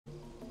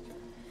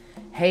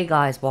Hey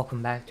guys,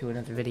 welcome back to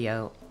another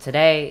video.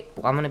 Today,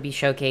 I'm going to be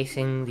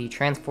showcasing the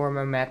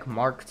Transformer Mech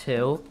Mark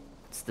II.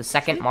 It's the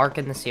second Mark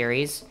in the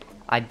series.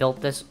 I built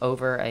this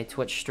over a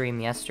Twitch stream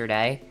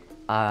yesterday.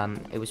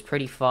 It was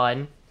pretty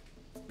fun,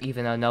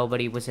 even though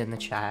nobody was in the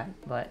chat,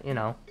 but, you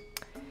know.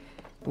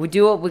 We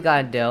do what we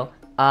gotta do.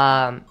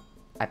 I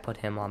put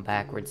him on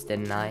backwards,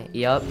 didn't I?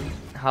 Yup.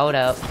 Hold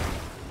up.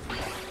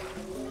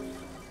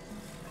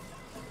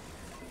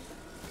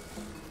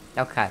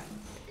 Okay.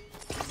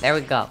 There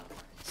we go.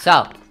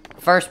 So,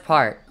 first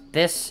part.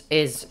 This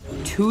is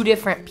two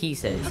different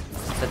pieces.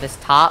 So this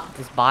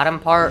bottom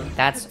part,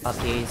 that's a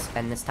piece,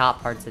 and this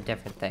top part's a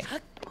different thing,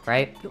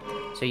 right?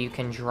 So you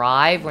can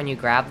drive when you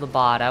grab the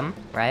bottom,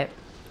 right?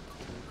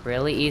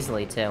 Really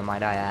easily too,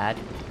 might I add.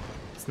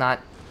 It's not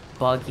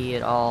buggy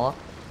at all.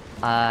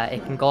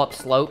 It can go up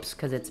slopes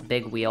because it's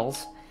big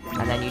wheels.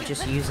 And then you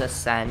just use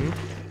ascend,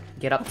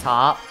 get up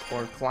top,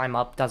 or climb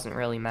up, doesn't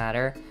really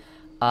matter.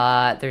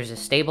 There's a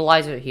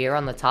stabilizer here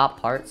on the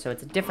top part, so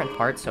it's a different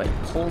part, so it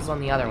pulls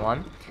on the other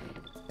one.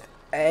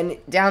 And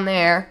down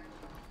there,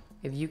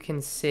 if you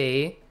can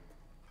see,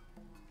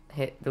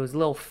 hit those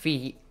little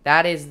feet,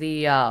 that is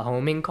the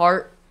homing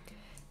cart.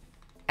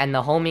 And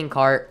the homing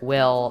cart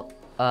will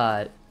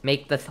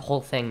make the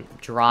whole thing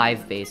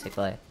drive,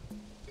 basically.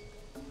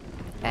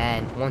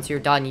 And once you're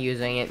done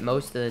using it,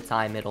 most of the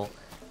time it'll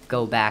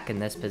go back in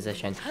this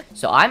position.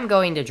 So I'm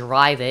going to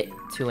drive it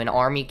to an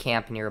army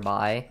camp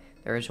nearby.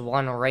 There's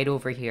one right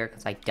over here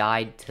because I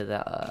died to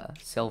the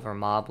silver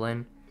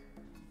moblin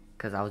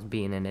because I was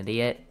being an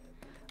idiot.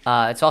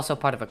 It's also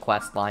part of a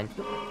quest line.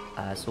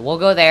 So we'll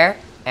go there,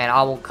 and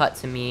I will cut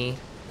to me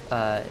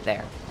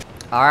there.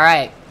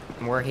 Alright,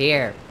 we're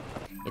here.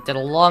 It did a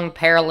long,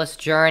 perilous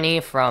journey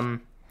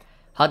from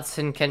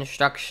Hudson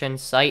construction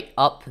site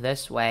up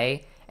this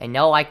way. And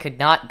no, I could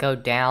not go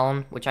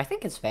down, which I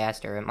think is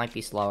faster. It might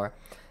be slower.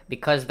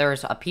 Because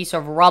there's a piece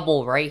of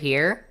rubble right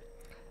here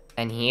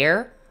and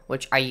here,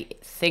 which I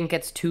think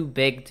it's too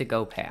big to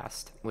go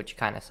past, which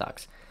kind of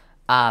sucks.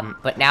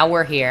 But now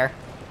we're here,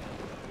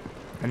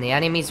 and the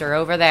enemies are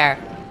over there,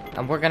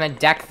 and we're gonna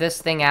deck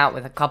this thing out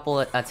with a couple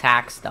of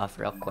attack stuff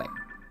real quick.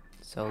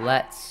 So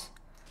let's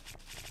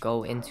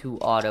go into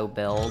auto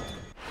build.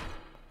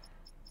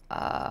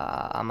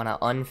 I'm gonna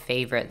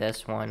unfavorite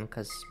this one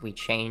because we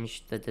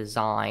changed the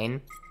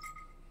design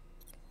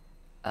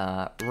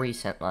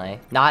recently,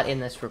 not in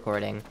this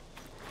recording.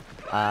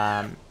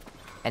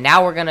 And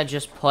now we're gonna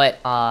just put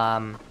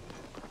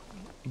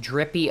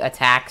drippy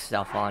attack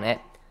stuff on it.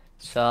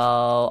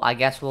 So I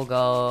guess we'll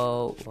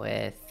go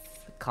with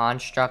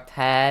construct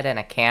head and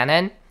a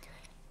cannon,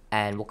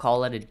 and we'll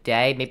call it a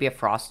day. Maybe a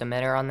frost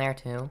emitter on there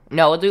too.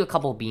 No, we'll do a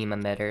couple beam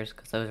emitters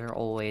because those are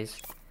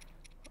always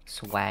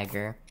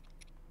swagger.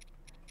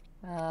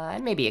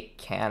 And maybe a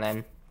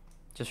cannon,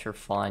 just for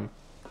fun.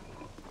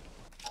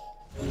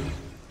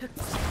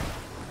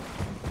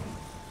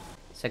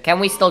 So can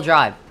we still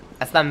drive?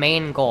 That's the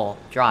main goal,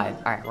 drive.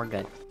 Alright, we're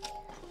good.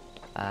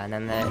 And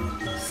then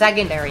the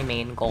secondary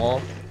main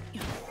goal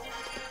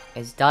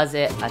is, does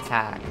it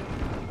attack?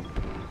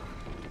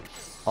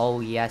 Oh,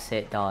 yes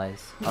it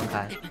does.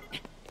 Okay.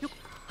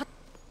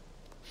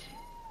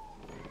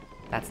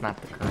 That's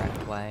not the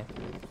correct way.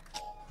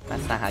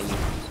 That's not how you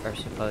are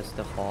supposed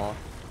to fall.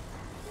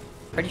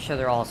 Pretty sure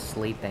they're all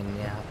sleeping,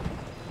 yeah.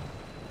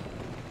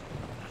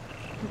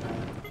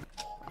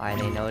 Alright,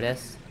 they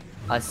notice.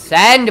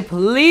 Ascend,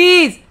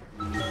 please!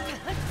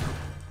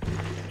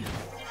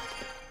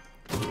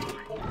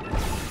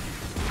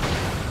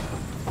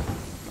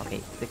 Okay,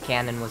 the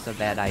cannon was a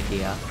bad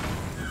idea.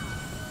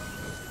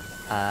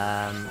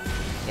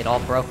 It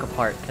all broke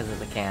apart because of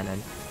the cannon.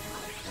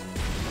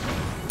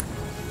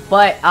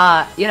 But,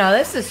 you know,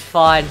 this is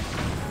fun.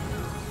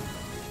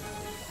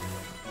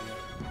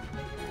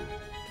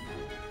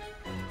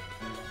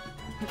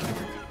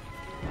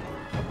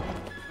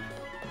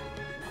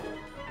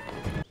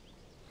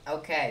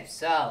 Okay,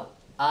 so,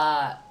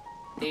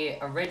 the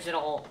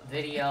original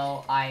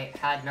video, I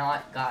had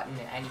not gotten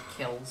any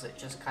kills. It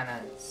just kind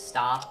of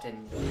stopped,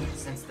 and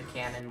since the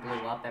cannon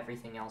blew up,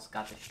 everything else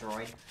got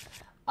destroyed.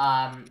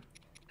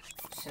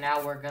 So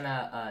now we're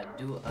gonna,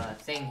 do a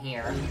thing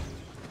here,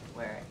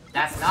 where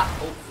that's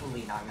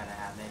hopefully not gonna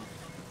happen.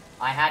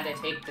 I had to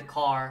take the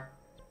car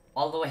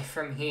all the way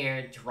from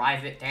here,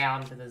 drive it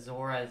down to the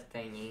Zora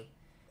thingy,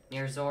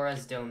 near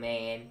Zora's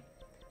domain.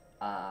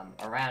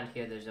 Around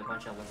here, there's a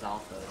bunch of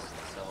Lizalfos,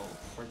 so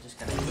we're just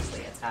gonna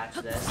quickly attach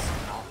this,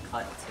 and I'll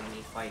cut to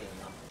me fighting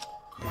them.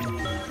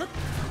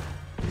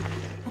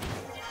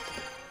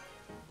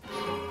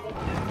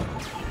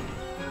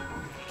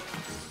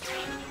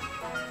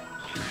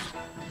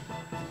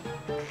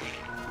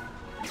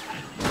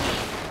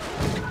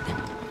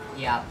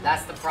 Yeah,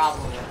 that's the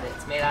problem with it.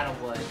 It's made out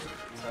of wood,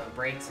 so it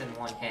breaks in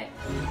one hit.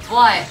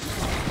 But,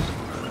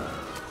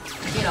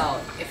 you know,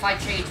 if I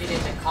change it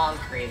into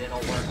concrete, it'll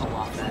work a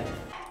lot better.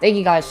 Thank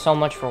you guys so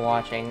much for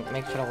watching.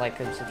 Make sure to like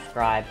and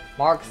subscribe.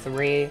 Mark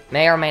III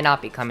may or may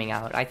not be coming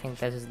out. I think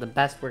this is the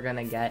best we're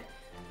gonna get.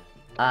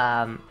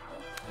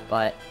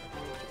 But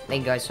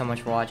Thank you guys so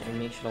much for watching.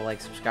 Make sure to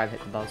like, subscribe, hit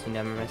the bell so you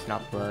never miss an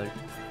upload.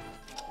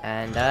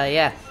 And,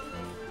 yeah.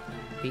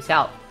 Peace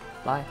out.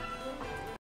 Bye.